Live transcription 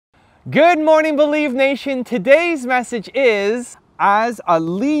Good morning, Believe Nation. Today's message is, as a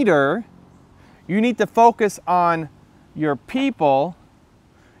leader, you need to focus on your people,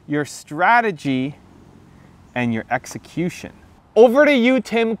 your strategy, and your execution. Over to you,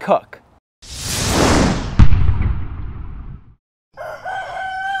 Tim Cook.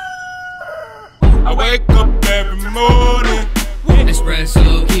 I wake up every morning.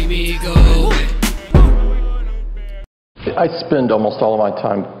 Espresso keep me going. I spend almost all of my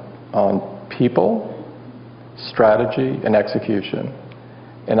time on people, strategy, and execution.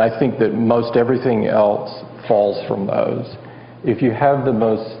 And I think that most everything else falls from those. If you have the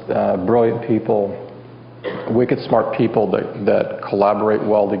most brilliant people, wicked smart people that collaborate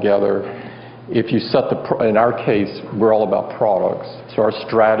well together, if you set in our case, we're all about products. So our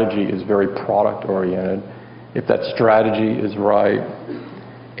strategy is very product oriented. If that strategy is right,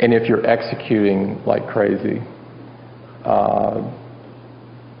 and if you're executing like crazy,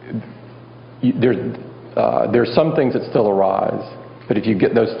 there's some things that still arise, but if you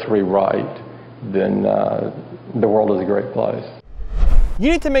get those three right, then the world is a great place.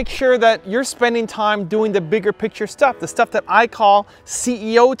 You need to make sure that you're spending time doing the bigger picture stuff, the stuff that I call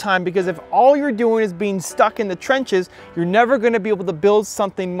CEO time, because if all you're doing is being stuck in the trenches, you're never going to be able to build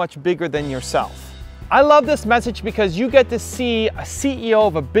something much bigger than yourself. I love this message because you get to see a CEO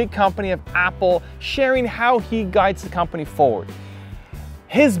of a big company, of Apple, sharing how he guides the company forward.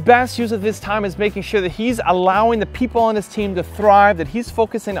 His best use of his time is making sure that he's allowing the people on his team to thrive, that he's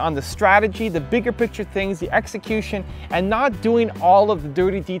focusing on the strategy, the bigger picture things, the execution, and not doing all of the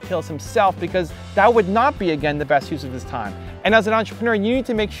dirty details himself, because that would not be, again, the best use of his time. And as an entrepreneur, you need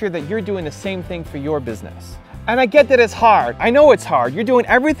to make sure that you're doing the same thing for your business. And I get that it's hard. I know it's hard. You're doing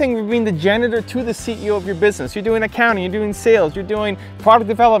everything from being the janitor to the CEO of your business. You're doing accounting, you're doing sales, you're doing product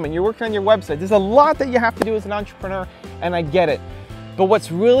development, you're working on your website. There's a lot that you have to do as an entrepreneur, and I get it. But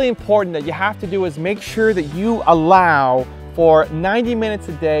what's really important that you have to do is make sure that you allow for 90 minutes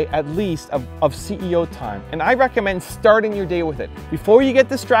a day at least of CEO time. And I recommend starting your day with it. Before you get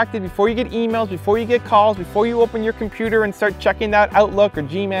distracted, before you get emails, before you get calls, before you open your computer and start checking that Outlook or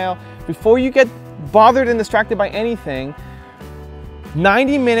Gmail, before you get bothered and distracted by anything,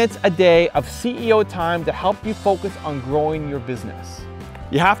 90 minutes a day of CEO time to help you focus on growing your business.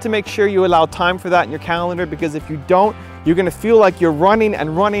 You have to make sure you allow time for that in your calendar, because if you don't, you're gonna feel like you're running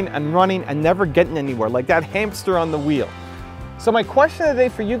and running and running and never getting anywhere, like that hamster on the wheel. So my question of the day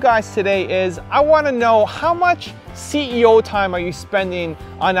for you guys today is, I wanna know, how much CEO time are you spending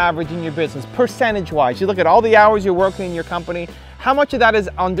on average in your business, percentage-wise? You look at all the hours you're working in your company, how much of that is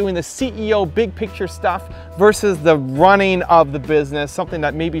on doing the CEO big picture stuff versus the running of the business, something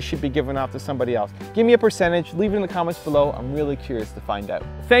that maybe should be given off to somebody else? Give me a percentage, leave it in the comments below. I'm really curious to find out.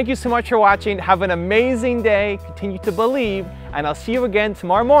 Thank you so much for watching. Have an amazing day. Continue to believe, and I'll see you again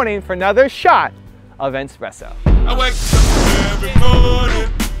tomorrow morning for another shot of Espresso. I wake up every morning.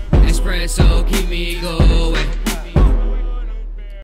 Espresso keep me going.